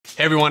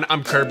Hey everyone,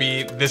 I'm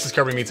Kirby, this is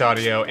Kirby Meets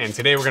Audio, and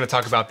today we're going to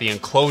talk about the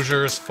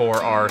enclosures for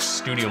our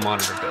studio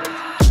monitor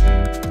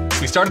build.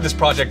 We started this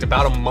project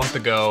about a month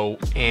ago,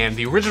 and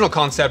the original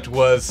concept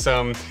was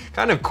some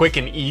kind of quick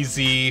and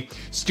easy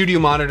studio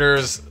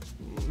monitors,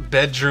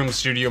 bedroom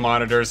studio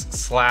monitors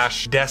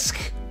slash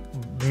desk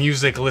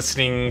music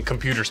listening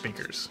computer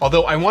speakers.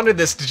 Although I wanted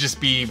this to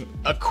just be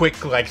a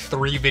quick like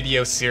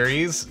 3-video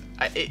series,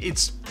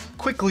 it's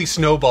quickly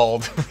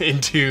snowballed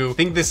into, I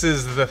think this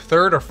is the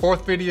 3rd or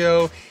 4th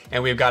video,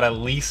 and we've got at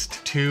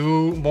least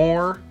 2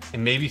 more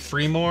and maybe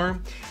 3 more.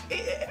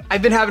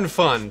 I've been having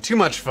fun, too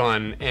much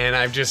fun, and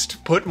I've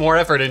just put more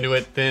effort into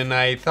it than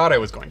I thought I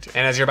was going to.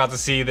 And as you're about to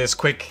see, this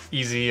quick,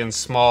 easy, and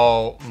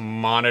small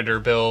monitor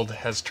build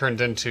has turned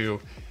into,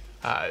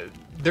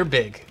 they're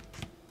big,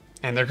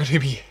 and they're gonna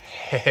be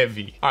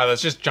heavy. All right,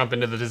 let's just jump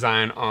into the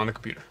design on the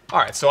computer. All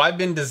right, so I've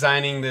been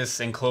designing this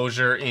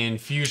enclosure in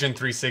Fusion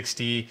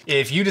 360.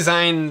 If you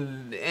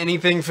design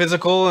anything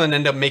physical and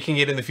end up making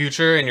it in the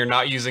future and you're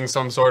not using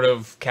some sort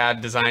of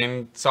CAD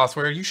design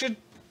software, you should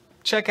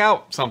check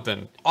out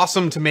something.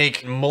 Awesome to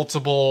make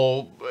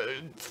multiple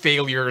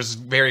failures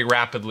very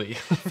rapidly.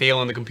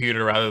 Fail in the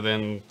computer rather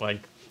than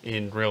like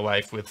in real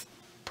life with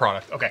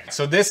product. Okay,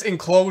 so this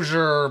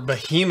enclosure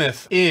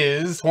behemoth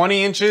is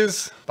 20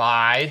 inches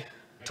by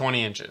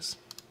 20 inches.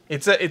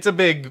 It's a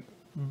big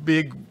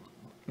dude.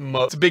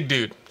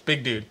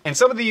 And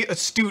some of the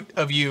astute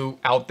of you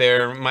out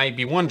there might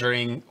be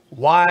wondering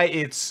why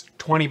it's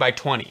 20 by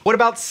 20. What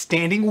about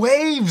standing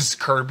waves,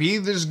 Kirby?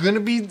 There's gonna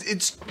be,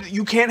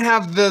 you can't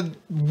have the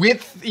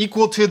width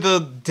equal to the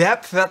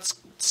depth. That's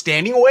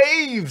standing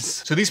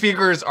waves. So these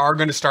speakers are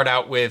going to start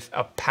out with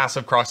a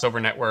passive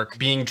crossover network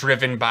being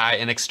driven by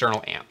an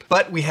external amp.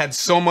 But we had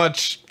so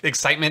much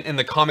excitement in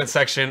the comment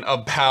section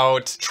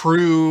about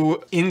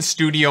true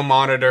in-studio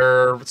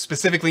monitor,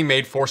 specifically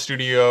made for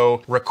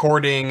studio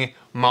recording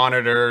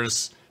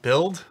monitors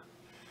build.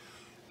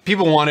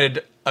 People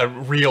wanted a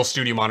real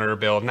studio monitor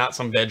build, not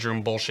some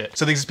bedroom bullshit.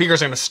 So these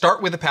speakers are going to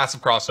start with a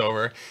passive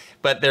crossover,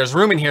 but there's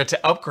room in here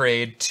to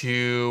upgrade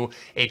to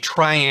a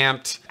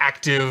tri-amped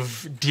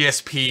active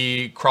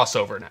DSP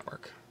crossover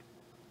network.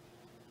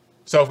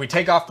 So if we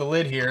take off the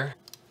lid here,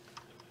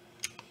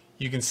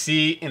 you can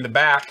see in the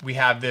back, we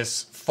have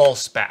this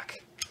false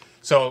back.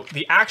 So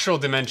the actual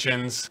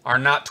dimensions are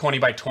not 20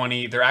 by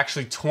 20, they're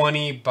actually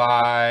 20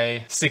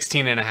 by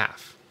 16.5.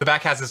 The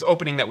back has this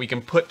opening that we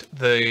can put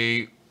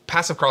the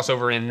passive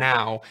crossover in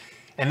now,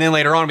 and then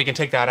later on we can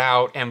take that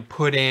out and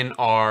put in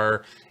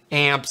our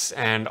amps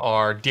and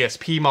our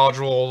DSP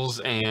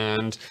modules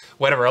and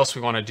whatever else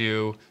we want to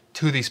do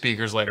to these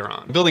speakers later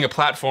on. Building a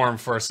platform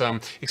for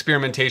some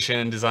experimentation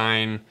and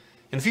design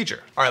in the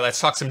future. All right, let's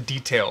talk some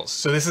details.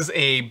 So this is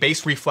a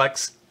bass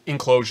reflex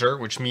enclosure,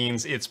 which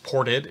means it's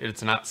ported,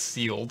 it's not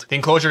sealed. The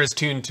enclosure is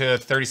tuned to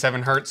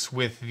 37 Hertz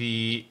with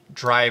the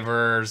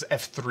driver's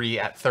F3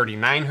 at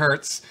 39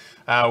 Hertz.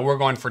 We're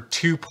going for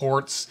 2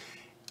 ports,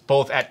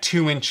 both at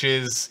 2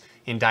 inches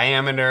in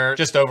diameter,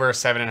 just over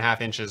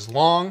 7.5 inches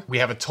long. We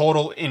have a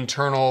total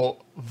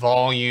internal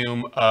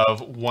volume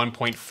of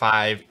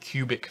 1.5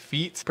 cubic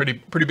feet.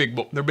 Pretty big,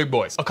 they're big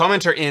boys. A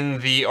commenter in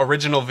the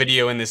original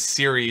video in this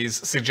series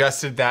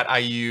suggested that I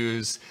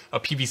use a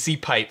PVC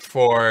pipe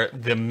for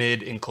the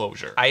mid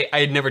enclosure. I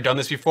had never done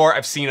this before.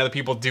 I've seen other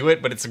people do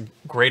it, but it's a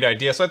great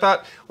idea. So I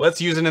thought,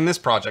 let's use it in this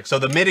project. So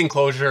the mid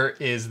enclosure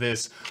is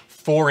this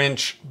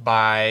 4-inch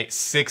by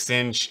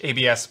 6-inch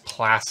ABS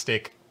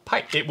plastic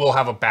pipe. It will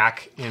have a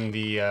back in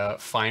the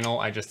final.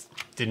 I just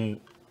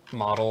didn't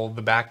model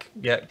the back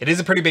yet. It is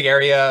a pretty big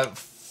area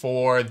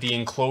for the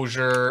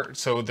enclosure,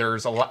 so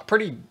there's a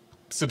pretty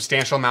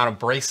substantial amount of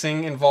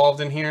bracing involved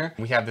in here.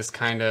 We have this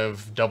kind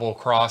of double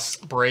cross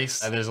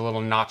brace. There's a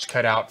little notch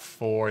cut out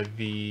for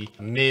the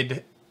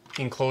mid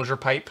enclosure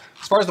pipe.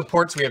 As far as the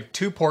ports, we have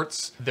 2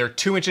 ports. They're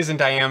 2 inches in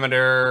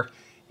diameter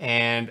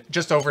and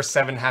just over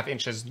 7.5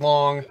 inches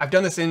long. I've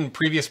done this in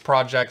previous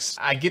projects.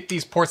 I get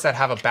these ports that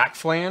have a back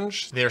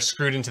flange. They're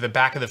screwed into the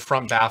back of the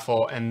front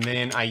baffle, and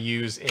then I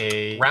use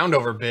a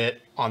roundover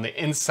bit on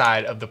the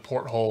inside of the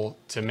porthole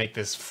to make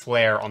this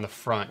flare on the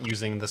front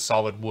using the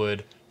solid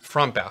wood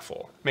front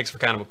baffle. Makes for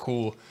kind of a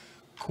cool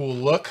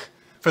look.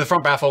 For the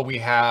front baffle, we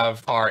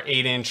have our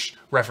 8-inch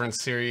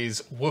reference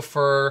series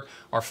woofer,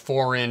 our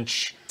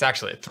 4-inch, it's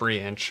actually a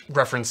 3-inch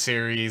reference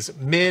series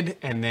mid,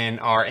 and then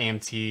our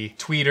AMT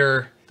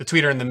tweeter. The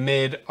tweeter and the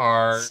mid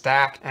are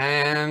stacked,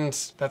 and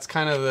that's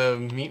kind of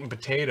the meat and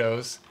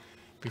potatoes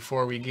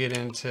before we get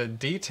into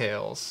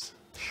details.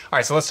 All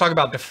right, so let's talk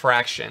about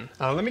diffraction.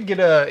 Let me get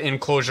an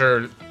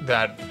enclosure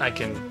that I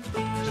can,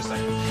 just a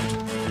second.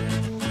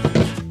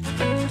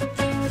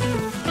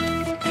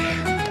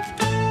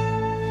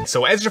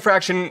 So edge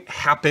diffraction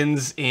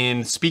happens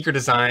in speaker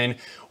design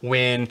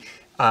when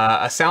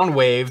a sound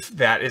wave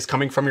that is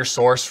coming from your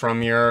source,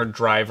 from your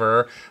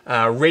driver,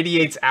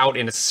 radiates out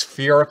in a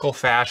spherical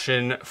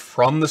fashion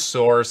from the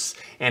source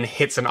and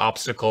hits an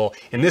obstacle.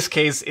 In this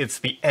case, it's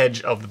the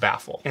edge of the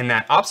baffle. And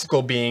that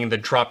obstacle being the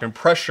drop in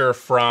pressure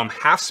from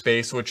half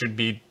space, which would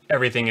be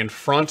everything in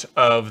front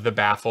of the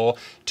baffle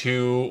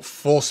to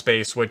full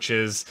space, which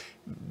is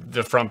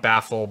the front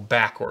baffle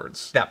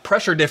backwards. That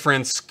pressure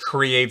difference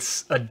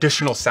creates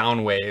additional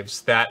sound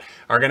waves that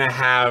are going to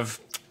have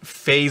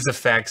phase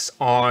effects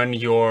on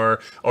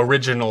your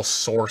original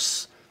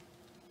source.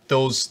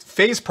 Those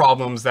phase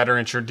problems that are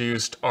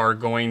introduced are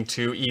going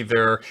to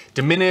either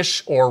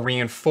diminish or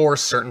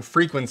reinforce certain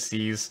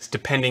frequencies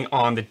depending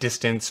on the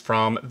distance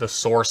from the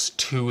source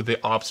to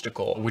the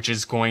obstacle, which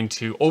is going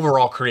to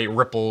overall create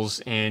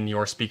ripples in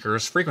your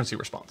speaker's frequency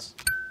response.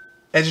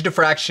 Edge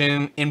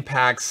diffraction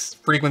impacts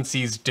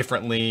frequencies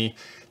differently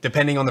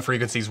depending on the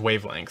frequency's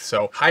wavelength.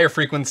 So higher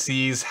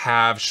frequencies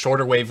have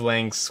shorter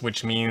wavelengths,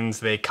 which means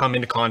they come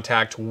into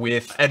contact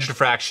with edge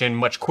diffraction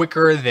much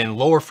quicker than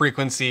lower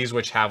frequencies,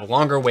 which have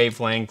longer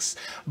wavelengths.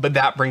 But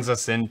that brings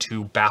us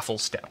into baffle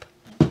step.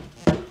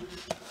 All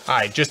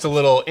right, just a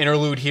little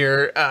interlude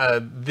here.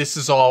 This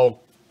is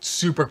all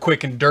super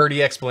quick and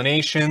dirty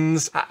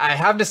explanations. I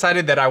have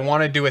decided that I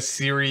want to do a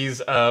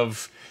series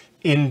of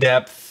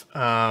in-depth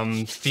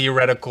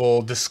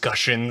theoretical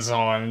discussions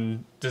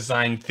on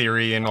design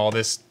theory and all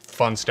this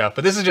fun stuff.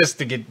 But this is just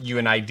to get you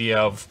an idea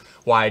of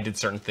why I did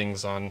certain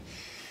things on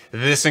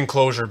this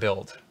Enclosure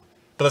build.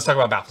 But let's talk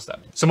about baffle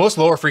step. So most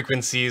lower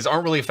frequencies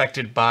aren't really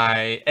affected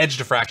by edge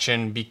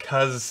diffraction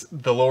because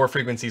the lower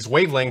frequencies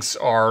wavelengths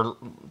are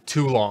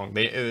too long.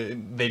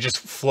 They just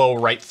flow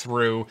right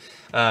through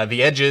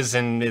the edges,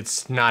 and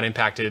it's not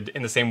impacted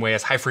in the same way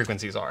as high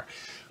frequencies are.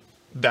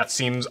 That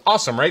seems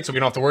awesome, right? So we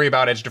don't have to worry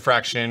about edge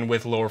diffraction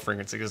with lower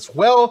frequencies.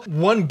 Well,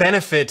 one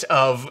benefit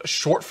of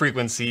short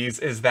frequencies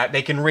is that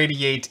they can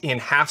radiate in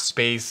half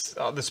space,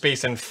 the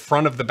space in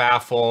front of the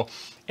baffle,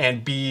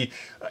 and be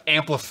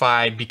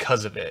amplified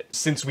because of it.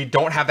 Since we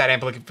don't have that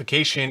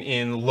amplification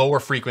in lower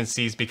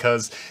frequencies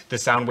because the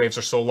sound waves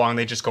are so long,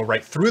 they just go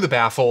right through the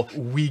baffle,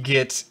 we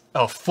get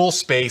a full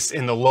space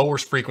in the lower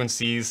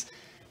frequencies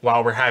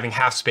while we're having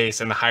half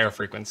space in the higher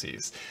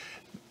frequencies.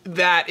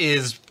 That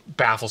is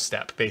baffle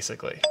step,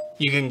 basically.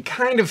 You can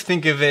kind of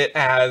think of it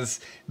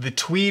as the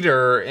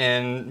tweeter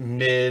in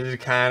mid,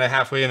 kind of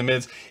halfway in the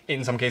mids,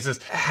 in some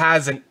cases,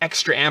 has an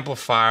extra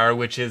amplifier,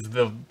 which is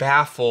the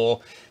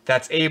baffle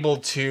that's able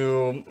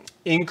to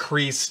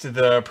increase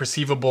the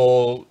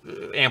perceivable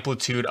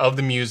amplitude of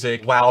the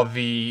music, while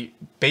the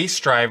bass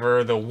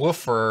driver, the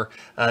woofer,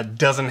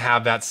 doesn't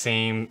have that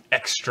same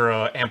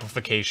extra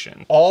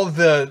amplification. All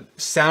the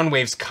sound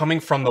waves coming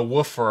from the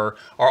woofer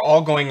are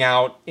all going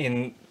out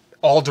in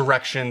all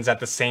directions at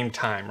the same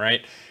time,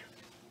 right?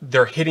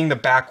 They're hitting the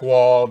back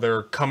wall,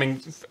 they're coming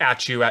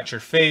at you at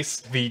your face.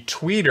 The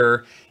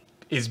tweeter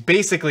is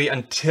basically,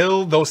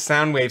 until those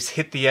sound waves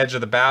hit the edge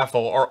of the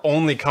baffle, are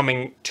only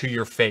coming to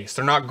your face.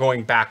 They're not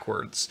going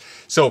backwards.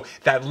 So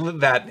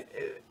that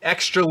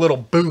extra little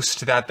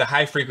boost that the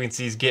high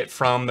frequencies get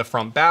from the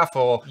front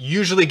baffle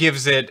usually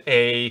gives it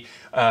a,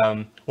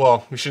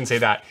 well, we shouldn't say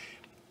that.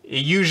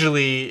 It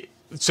usually,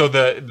 so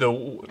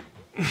the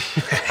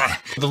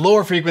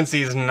lower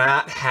frequencies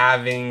not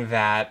having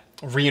that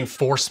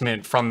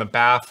reinforcement from the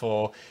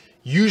baffle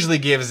usually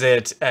gives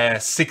it a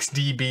 6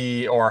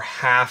 dB or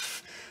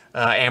half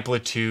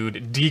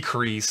amplitude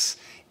decrease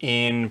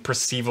in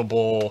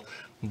perceivable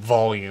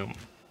volume.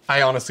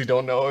 I honestly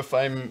don't know if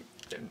I'm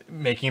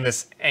making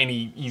this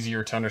any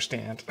easier to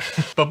understand.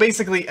 But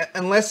basically,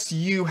 unless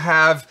you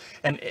have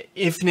an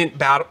infinite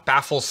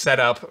baffle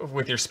setup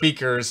with your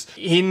speakers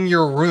in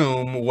your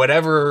room,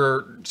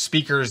 whatever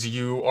speakers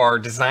you are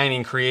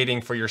designing,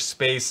 creating for your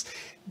space,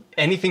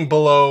 anything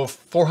below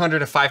 400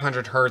 to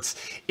 500 hertz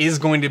is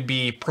going to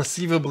be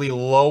perceivably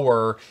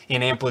lower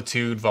in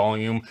amplitude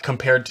volume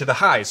compared to the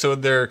high. So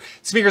their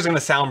speakers are going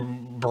to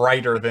sound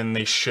brighter than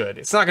they should.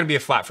 It's not going to be a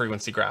flat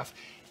frequency graph,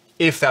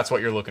 if that's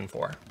what you're looking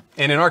for.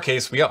 And in our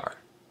case, we are,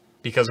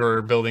 because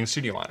we're building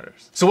studio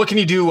monitors. So what can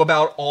you do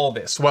about all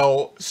this?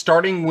 Well,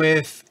 starting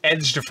with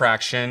edge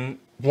diffraction,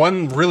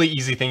 one really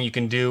easy thing you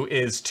can do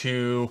is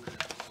to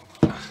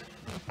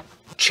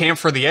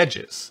chamfer the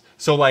edges.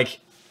 So like,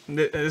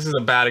 this is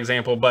a bad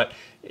example, but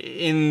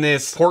in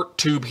this port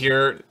tube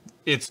here,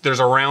 there's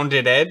a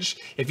rounded edge.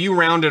 If you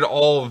rounded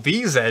all of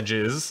these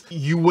edges,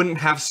 you wouldn't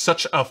have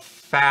such a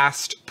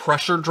fast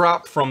pressure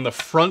drop from the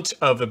front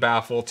of the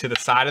baffle to the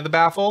side of the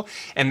baffle,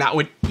 and that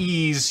would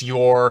ease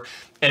your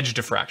edge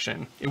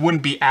diffraction. It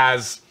wouldn't be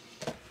as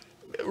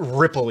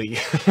ripply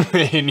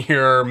in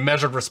your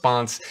measured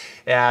response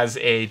as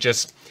a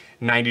just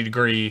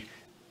 90-degree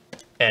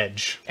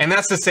edge. And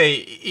that's to say,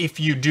 if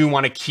you do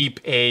want to keep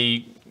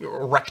a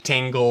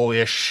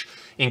rectangle-ish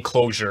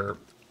enclosure,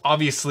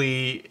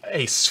 obviously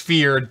a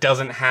sphere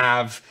doesn't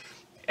have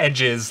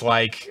edges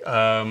like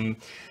a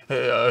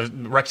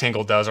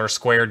rectangle does or a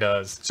square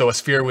does. So a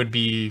sphere would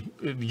be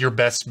your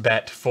best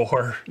bet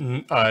for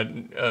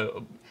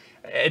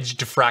edge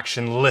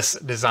diffraction-less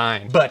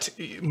design. But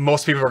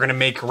most people are going to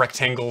make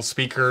rectangle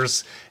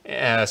speakers,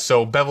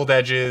 so beveled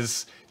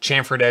edges,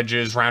 chamfered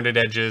edges, rounded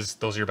edges,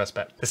 those are your best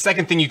bet. The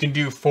second thing you can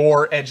do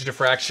for edge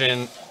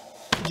diffraction,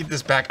 get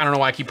this back, I don't know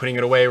why I keep putting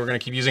it away, we're going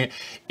to keep using it,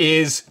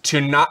 is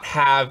to not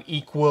have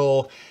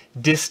equal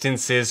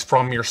distances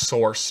from your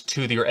source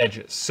to your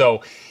edges.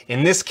 So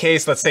in this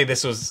case, let's say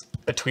this was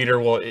a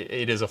tweeter. Well,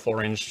 it is a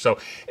 4-inch. So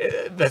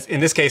in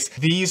this case,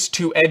 these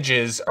two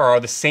edges are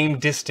the same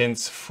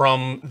distance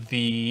from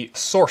the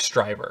source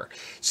driver.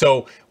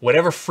 So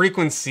whatever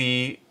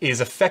frequency is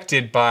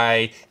affected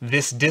by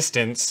this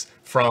distance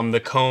from the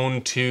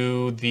cone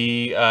to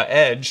the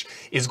edge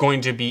is going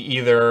to be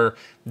either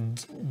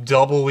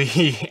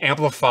doubly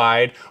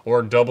amplified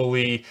or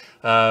doubly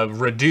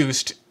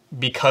reduced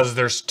because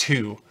there's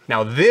two.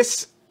 Now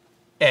this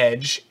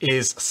edge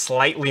is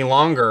slightly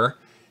longer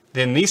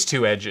than these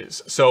two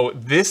edges. So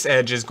this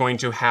edge is going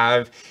to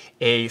have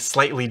a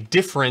slightly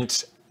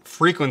different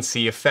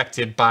frequency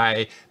affected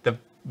by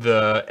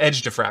the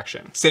edge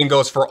diffraction. Same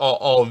goes for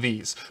all of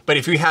these. But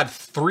if you had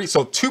three,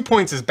 so 2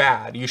 points is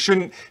bad. You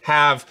shouldn't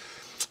have.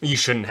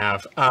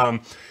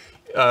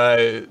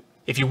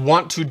 If you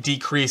want to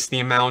decrease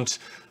the amount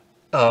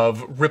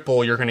of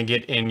ripple you're going to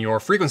get in your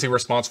frequency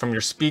response from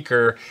your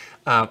speaker,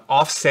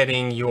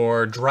 offsetting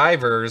your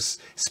drivers,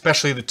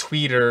 especially the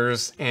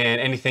tweeters and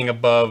anything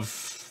above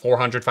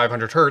 400,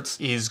 500 hertz,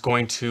 is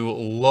going to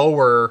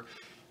lower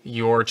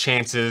your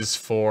chances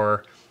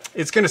for,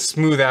 it's going to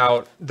smooth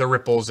out the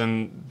ripples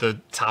in the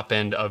top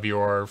end of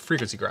your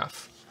frequency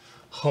graph.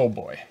 Oh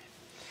boy.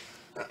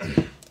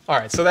 All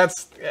right, so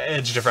that's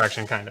edge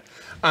diffraction, kind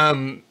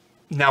of.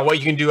 Now, what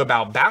you can do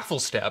about baffle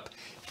step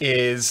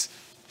is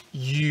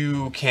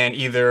you can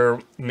either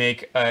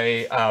make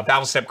a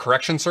baffle step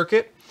correction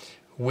circuit,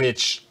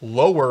 which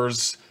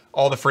lowers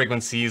all the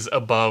frequencies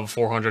above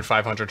 400,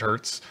 500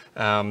 hertz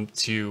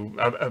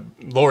to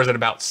lowers at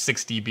about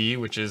 6 dB,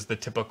 which is the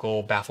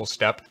typical baffle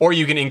step. Or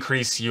you can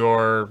increase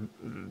your,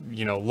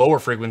 lower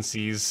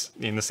frequencies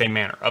in the same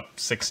manner, up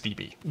 6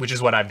 dB, which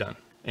is what I've done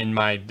in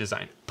my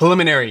design.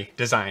 Preliminary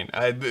design.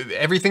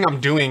 Everything I'm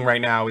doing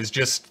right now is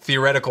just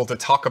theoretical to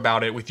talk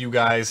about it with you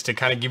guys, to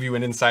kind of give you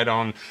an insight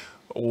on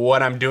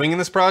what I'm doing in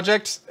this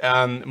project.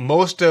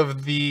 Most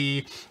of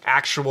the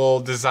actual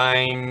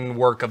design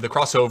work of the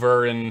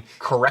crossover and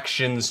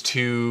corrections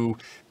to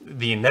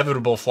the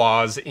inevitable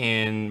flaws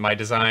in my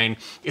design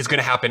is going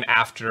to happen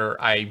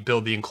after I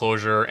build the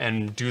enclosure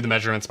and do the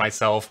measurements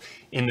myself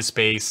in the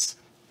space,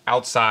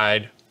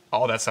 outside,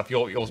 all that stuff.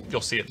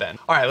 You'll see it then.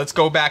 All right, let's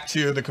go back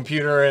to the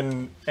computer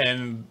and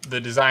the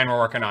design we're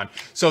working on.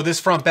 So this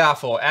front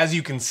baffle, as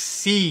you can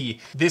see,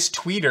 this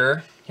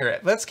tweeter here,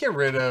 let's get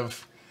rid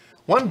of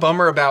one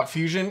bummer about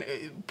Fusion.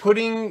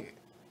 I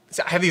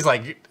have these,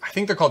 like, I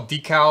think they're called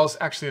decals.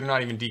 Actually, they're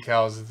not even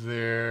decals,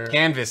 they're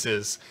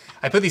canvases.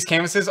 I put these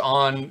canvases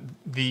on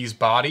these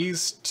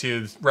bodies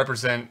to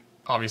represent,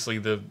 obviously,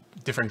 the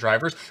different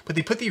drivers, but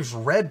they put these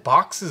red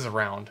boxes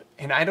around,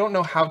 and I don't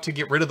know how to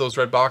get rid of those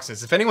red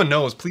boxes. If anyone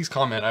knows, please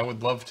comment. I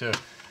would love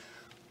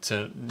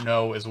to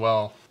know as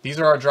well. These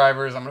are our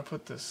drivers. I'm gonna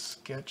put the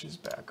sketches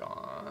back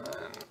on.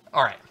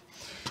 All right,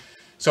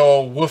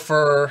 so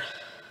woofer,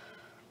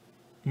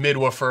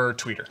 mid-woofer,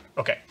 tweeter.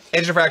 Okay.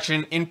 Edge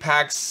diffraction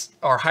impacts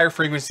our higher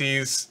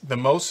frequencies the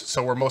most,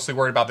 so we're mostly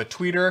worried about the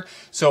tweeter.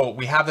 So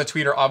we have the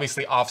tweeter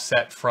obviously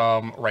offset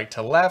from right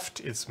to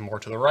left. It's more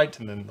to the right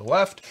than the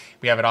left.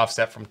 We have it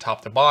offset from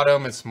top to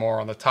bottom. It's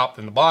more on the top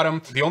than the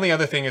bottom. The only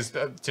other thing is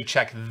to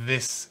check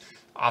this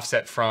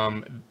offset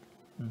from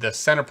the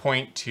center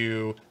point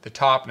to the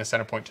top and the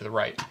center point to the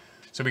right.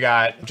 So we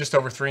got just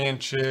over 3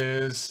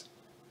 inches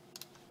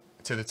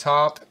to the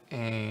top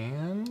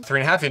and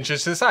 3.5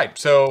 inches to the side.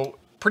 So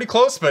pretty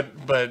close, but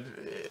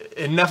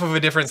enough of a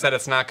difference that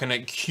it's not going to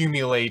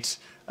accumulate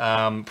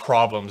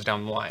problems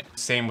down the line.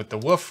 Same with the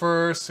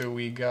woofer. So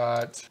we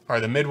got, or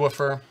the mid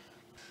woofer,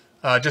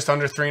 just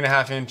under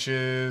 3.5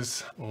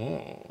 inches.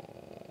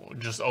 Oh,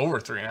 just over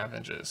 3.5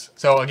 inches.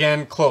 So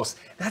again, close.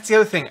 That's the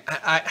other thing.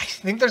 I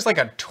think there's like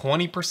a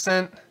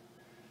 20%.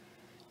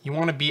 You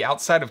want to be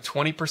outside of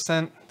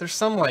 20%. There's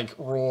some like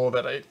rule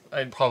that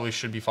I probably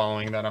should be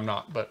following that I'm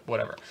not, but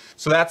whatever.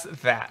 So that's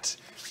that.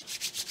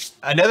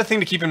 Another thing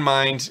to keep in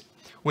mind,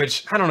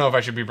 which I don't know if I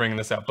should be bringing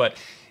this up, but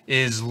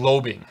is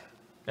lobing.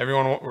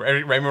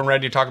 Everyone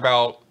ready to talk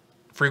about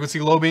frequency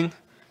lobing,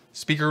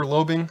 speaker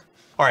lobing?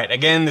 All right,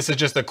 again, this is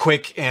just a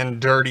quick and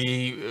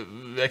dirty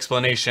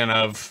explanation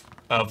of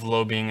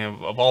lobing,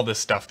 of all this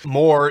stuff.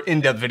 More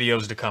in-depth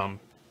videos to come.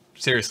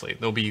 Seriously,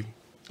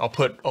 I'll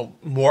put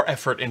more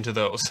effort into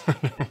those.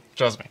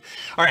 Trust me.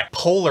 All right,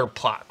 polar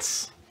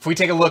plots. If we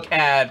take a look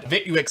at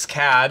VitUX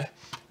CAD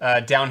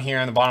down here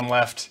in the bottom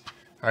left,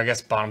 or I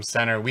guess bottom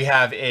center, we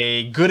have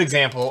a good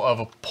example of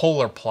a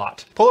polar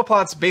plot. Polar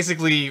plots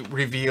basically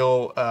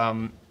reveal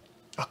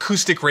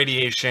acoustic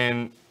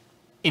radiation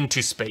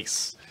into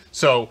space.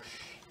 So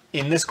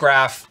in this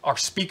graph, our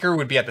speaker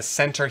would be at the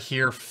center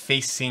here,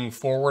 facing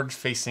forward,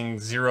 facing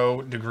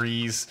 0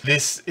 degrees.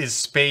 This is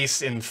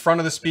space in front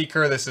of the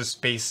speaker. This is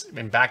space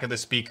in back of the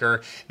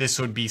speaker. This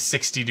would be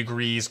 60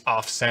 degrees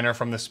off center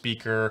from the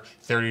speaker,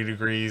 30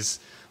 degrees.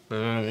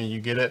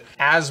 You get it?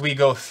 As we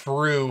go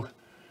through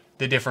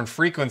the different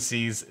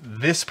frequencies,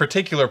 this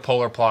particular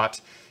polar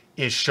plot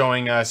is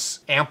showing us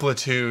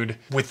amplitude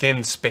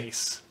within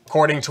space.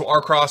 According to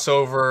our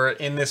crossover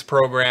in this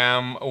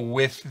program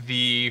with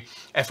the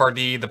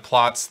FRD, the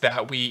plots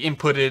that we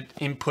input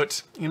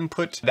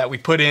that we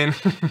put in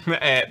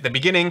at the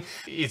beginning,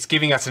 it's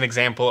giving us an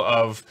example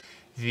of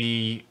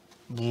the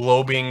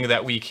lobing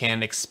that we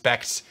can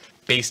expect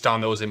based on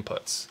those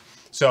inputs.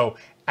 So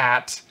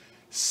at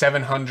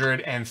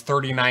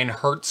 739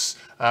 hertz,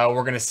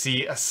 we're going to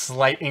see a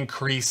slight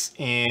increase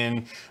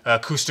in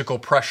acoustical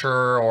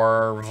pressure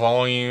or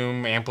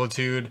volume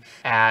amplitude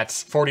at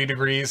 40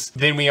 degrees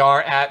than we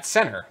are at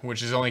center,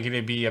 which is only going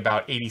to be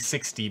about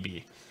 86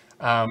 dB.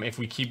 If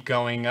we keep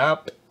going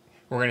up,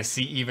 we're going to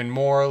see even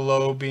more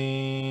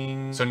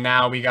lobing. So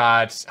now we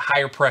got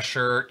higher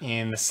pressure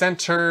in the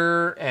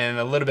center and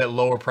a little bit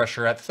lower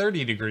pressure at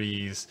 30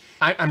 degrees.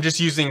 I'm just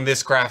using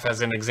this graph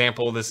as an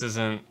example. This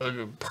isn't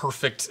a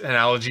perfect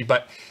analogy,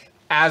 but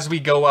as we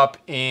go up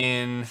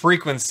in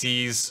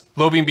frequencies,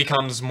 lobing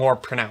becomes more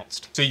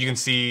pronounced. So you can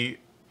see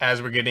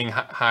as we're getting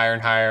higher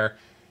and higher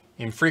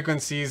in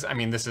frequencies, I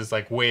mean, this is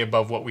like way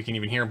above what we can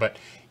even hear, but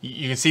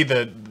you can see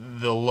the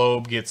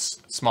lobe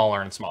gets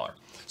smaller and smaller.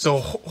 So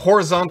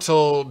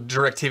horizontal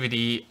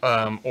directivity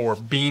or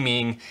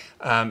beaming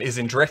is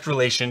in direct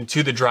relation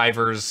to the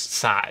driver's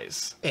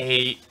size.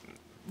 A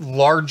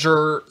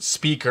larger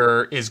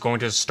speaker is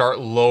going to start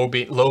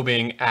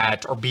lobing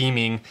at or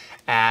beaming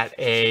at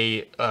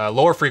a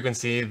lower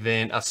frequency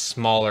than a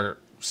smaller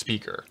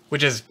speaker,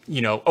 which is,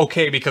 you know,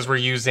 okay, because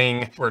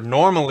we're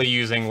normally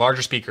using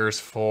larger speakers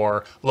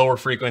for lower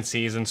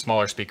frequencies and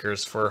smaller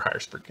speakers for higher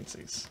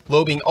frequencies.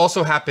 Lobing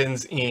also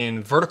happens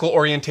in vertical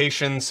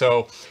orientation.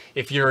 So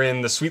if you're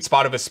in the sweet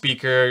spot of a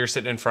speaker, you're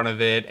sitting in front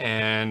of it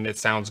and it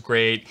sounds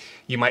great,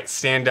 you might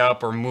stand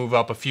up or move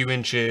up a few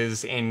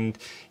inches and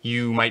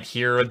you might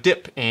hear a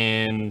dip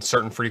in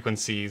certain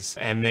frequencies.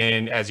 And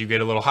then as you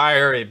get a little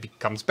higher, it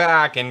comes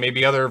back and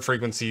maybe other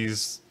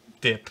frequencies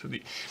dip.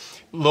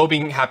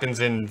 Lobing happens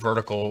in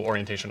vertical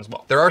orientation as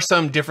well. There are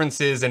some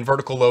differences in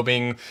vertical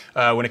lobing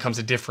when it comes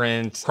to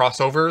different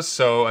crossovers.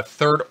 So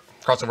third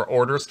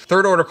order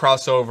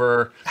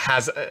crossover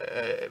has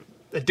a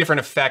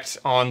different effect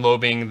on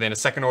lobing than a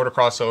second order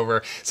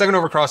crossover. Second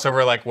order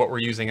crossover, like what we're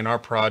using in our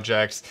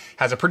projects,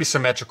 has a pretty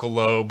symmetrical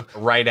lobe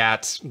right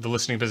at the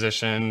listening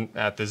position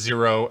at the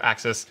 0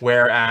 axis,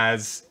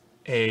 whereas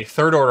a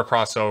third order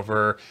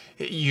crossover,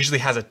 it usually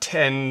has a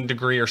 10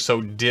 degree or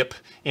so dip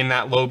in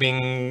that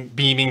lobing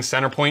beaming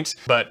center point,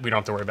 but we don't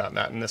have to worry about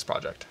that in this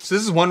project. So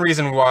this is one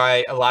reason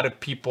why a lot of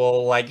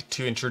people like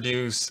to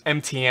introduce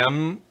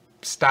MTM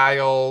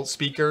style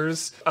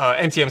speakers.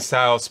 MTM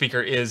style speaker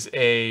is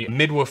a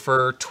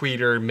midwoofer,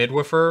 tweeter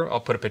midwoofer.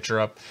 I'll put a picture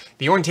up.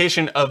 The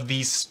orientation of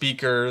these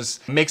speakers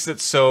makes it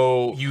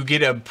so you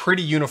get a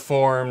pretty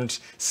uniformed,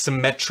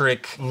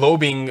 symmetric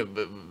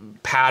lobing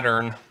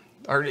pattern.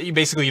 Or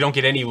basically you don't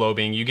get any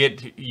lobing. You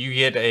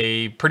get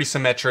a pretty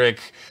symmetric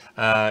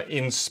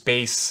in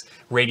space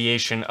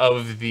radiation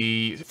of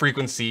the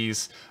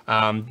frequencies,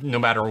 no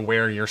matter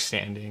where you're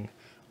standing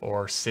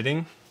or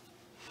sitting.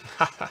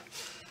 I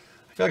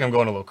feel like I'm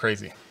going a little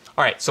crazy.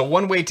 All right, so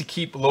one way to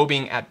keep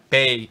lobing at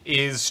bay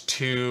is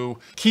to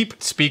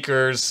keep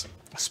speakers,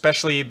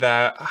 especially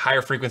the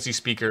higher frequency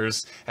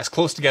speakers, as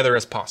close together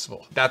as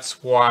possible.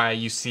 That's why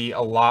you see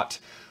a lot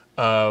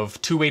of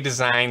two-way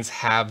designs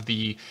have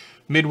the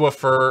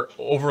midwoofer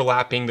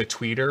overlapping the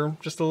tweeter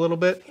just a little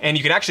bit. And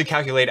you can actually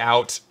calculate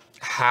out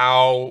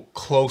how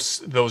close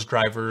those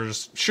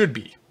drivers should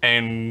be.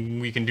 And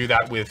we can do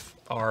that with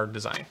our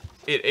design.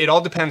 It all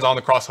depends on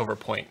the crossover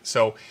point.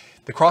 So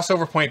the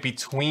crossover point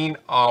between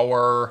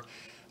our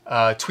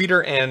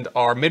tweeter and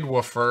our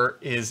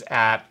midwoofer is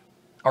at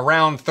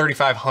around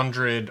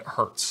 3,500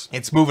 hertz.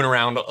 It's moving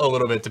around a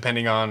little bit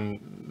depending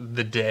on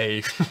the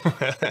day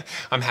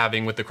I'm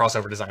having with the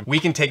crossover design. We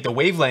can take the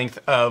wavelength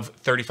of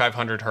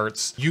 3,500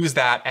 hertz, use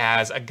that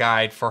as a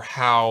guide for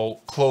how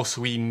close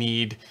we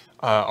need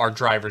our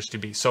drivers to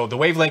be. So the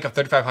wavelength of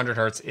 3,500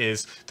 hertz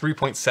is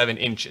 3.7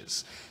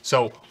 inches.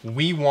 So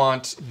we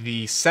want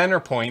the center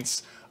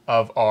points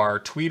of our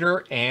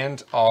tweeter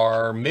and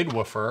our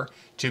midwoofer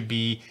to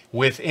be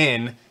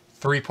within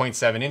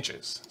 3.7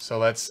 inches. So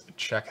let's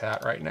check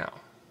that right now.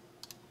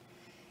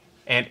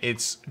 And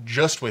it's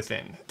just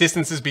within.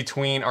 Distances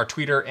between our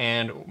tweeter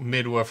and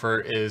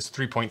midwoofer is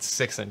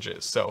 3.6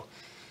 inches. So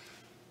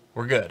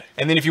we're good.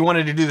 And then if you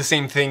wanted to do the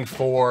same thing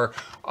for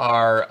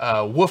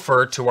our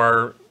woofer to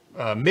our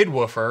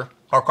midwoofer,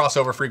 our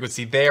crossover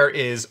frequency there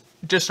is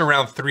just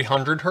around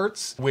 300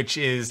 hertz, which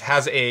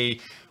has a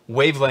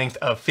wavelength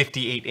of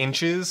 58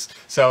 inches.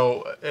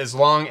 So as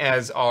long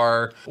as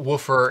our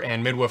woofer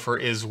and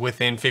midwoofer is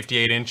within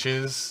 58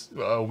 inches,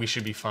 we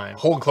should be fine.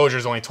 Whole enclosure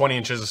is only 20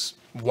 inches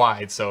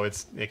wide, so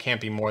it can't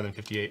be more than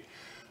 58.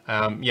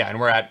 Yeah, and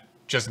we're at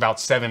just about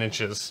 7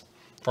 inches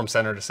from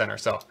center to center,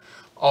 so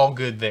all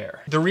good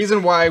there. The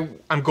reason why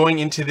I'm going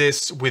into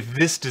this with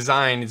this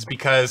design is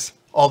because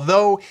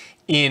although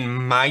in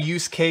my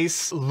use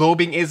case,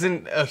 lobing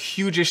isn't a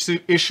huge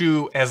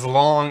issue as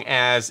long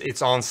as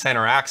it's on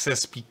center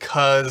axis,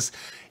 because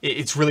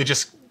it's really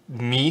just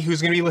me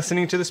who's gonna be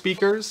listening to the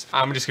speakers.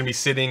 I'm just gonna be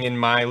sitting in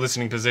my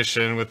listening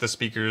position with the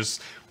speakers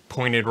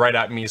pointed right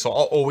at me, so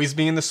I'll always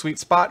be in the sweet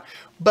spot.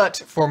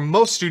 But for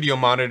most studio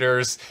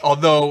monitors,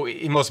 although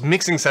in most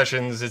mixing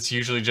sessions, it's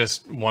usually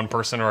just one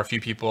person or a few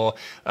people,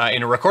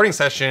 in a recording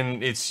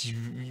session,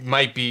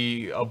 might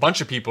be a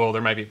bunch of people.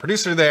 There might be a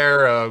producer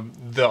there,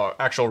 the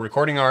actual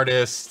recording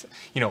artist,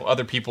 you know,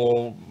 other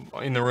people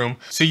in the room.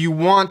 So you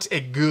want a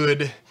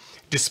good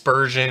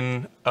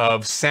dispersion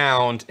of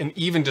sound, an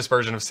even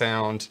dispersion of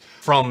sound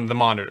from the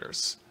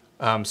monitors.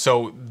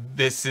 So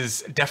this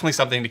is definitely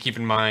something to keep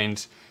in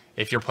mind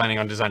if you're planning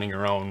on designing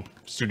your own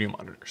studio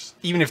monitors,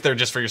 even if they're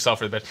just for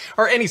yourself or the bed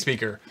or any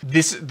speaker.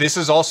 This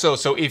is also,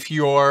 so if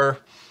you're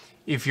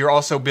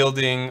also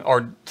building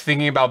or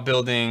thinking about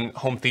building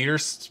home theater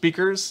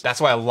speakers, that's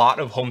why a lot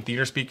of home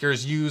theater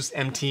speakers use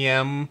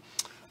MTM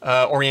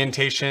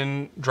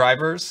orientation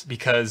drivers,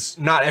 because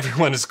not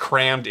everyone is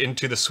crammed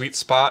into the sweet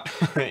spot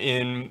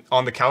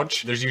on the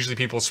couch. There's usually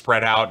people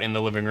spread out in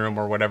the living room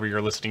or whatever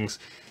your listings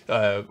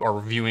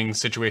or viewing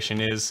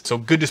situation is. So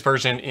good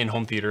dispersion in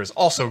home theater is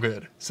also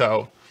good.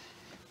 So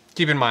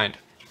keep in mind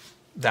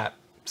that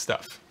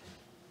stuff.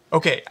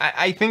 Okay,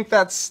 I think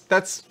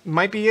that's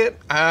might be it.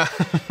 I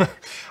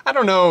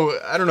don't know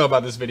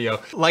about this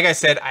video. Like I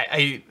said,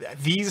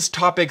 these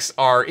topics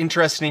are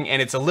interesting,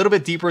 and it's a little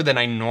bit deeper than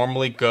I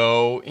normally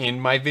go in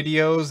my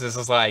videos. This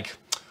is like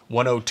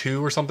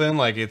 102 or something.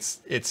 Like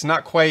it's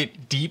not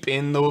quite deep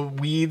in the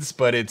weeds,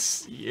 but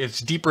it's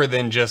deeper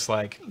than just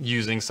like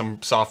using some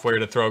software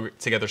to throw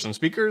together some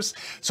speakers.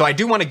 So I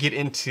do want to get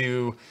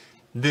into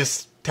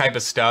this type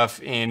of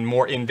stuff in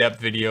more in-depth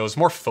videos,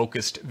 more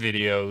focused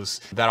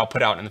videos that I'll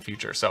put out in the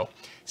future. So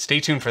stay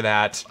tuned for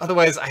that.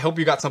 Otherwise, I hope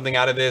you got something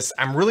out of this.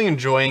 I'm really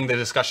enjoying the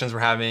discussions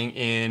we're having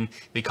in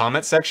the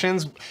comment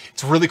sections.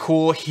 It's really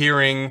cool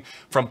hearing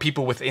from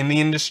people within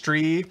the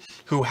industry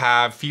who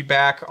have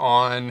feedback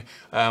on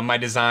my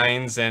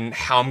designs and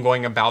how I'm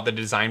going about the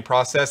design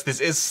process. This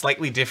is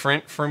slightly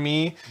different for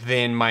me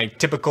than my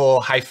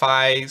typical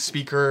hi-fi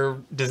speaker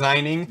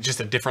designing, just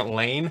a different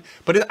lane,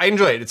 but I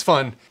enjoy it. It's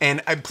fun.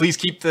 And please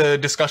keep the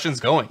discussions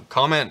going.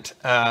 Comment.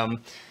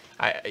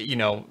 You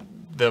know,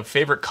 the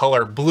favorite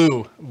color,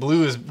 blue.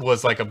 Blue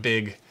was like a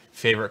big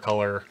favorite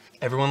color.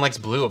 Everyone likes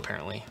blue,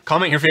 apparently.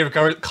 Comment your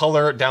favorite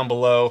color down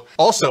below.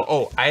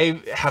 Also,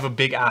 I have a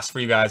big ask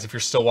for you guys. If you're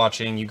still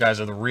watching, you guys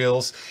are the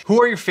reals.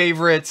 Who are your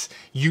favorite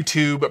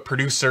YouTube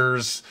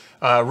producers,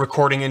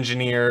 recording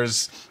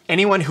engineers,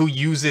 anyone who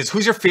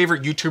who's your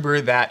favorite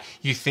YouTuber that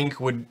you think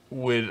would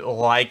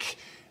like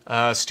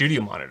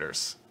studio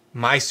monitors?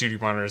 My studio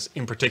monitors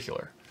in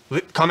particular.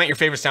 Comment your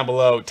favorites down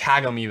below,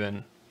 tag them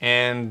even.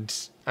 And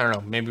I don't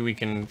know, maybe we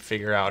can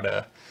figure out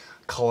a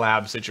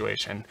collab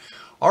situation.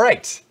 All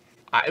right,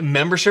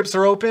 memberships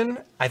are open.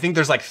 I think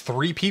there's like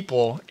 3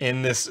 people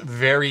in this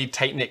very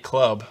tight-knit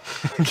club.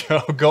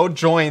 Go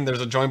join,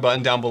 there's a join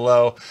button down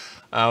below.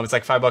 It's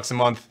like $5 a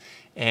month.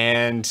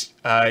 And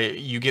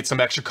you get some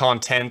extra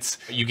content.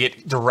 You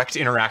get direct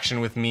interaction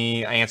with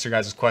me. I answer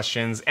guys'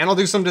 questions, and I'll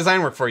do some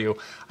design work for you.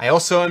 I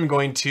also am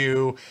going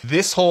to,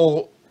 this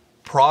whole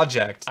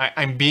project,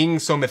 I'm being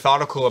so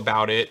methodical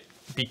about it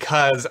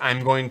because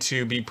I'm going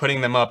to be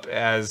putting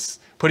this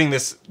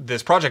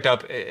project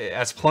up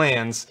as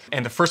plans,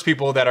 and the first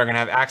people that are going to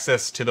have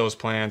access to those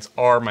plans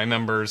are my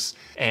members,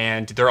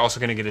 and they're also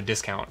going to get a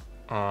discount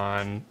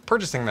on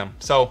purchasing them.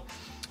 So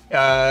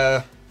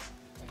yeah,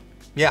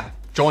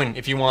 join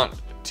if you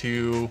want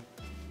to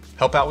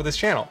help out with this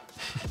channel.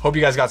 Hope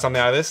you guys got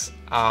something out of this.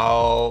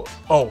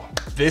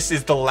 This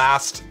is the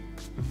last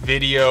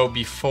video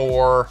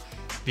before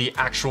the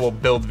actual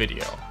build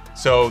video.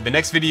 So the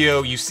next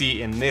video you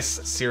see in this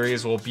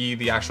series will be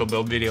the actual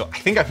build video. I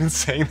think I've been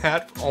saying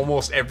that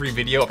almost every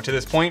video up to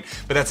this point,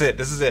 but that's it.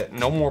 This is it.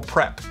 No more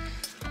prep.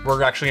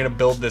 We're actually gonna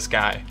build this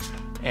guy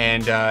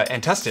and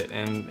test it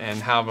and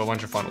have a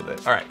bunch of fun with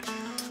it. All right,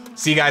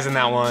 see you guys in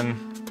that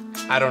one.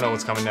 I don't know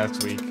what's coming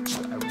next week.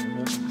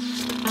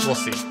 We'll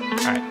see.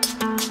 All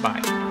right,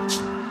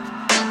 bye.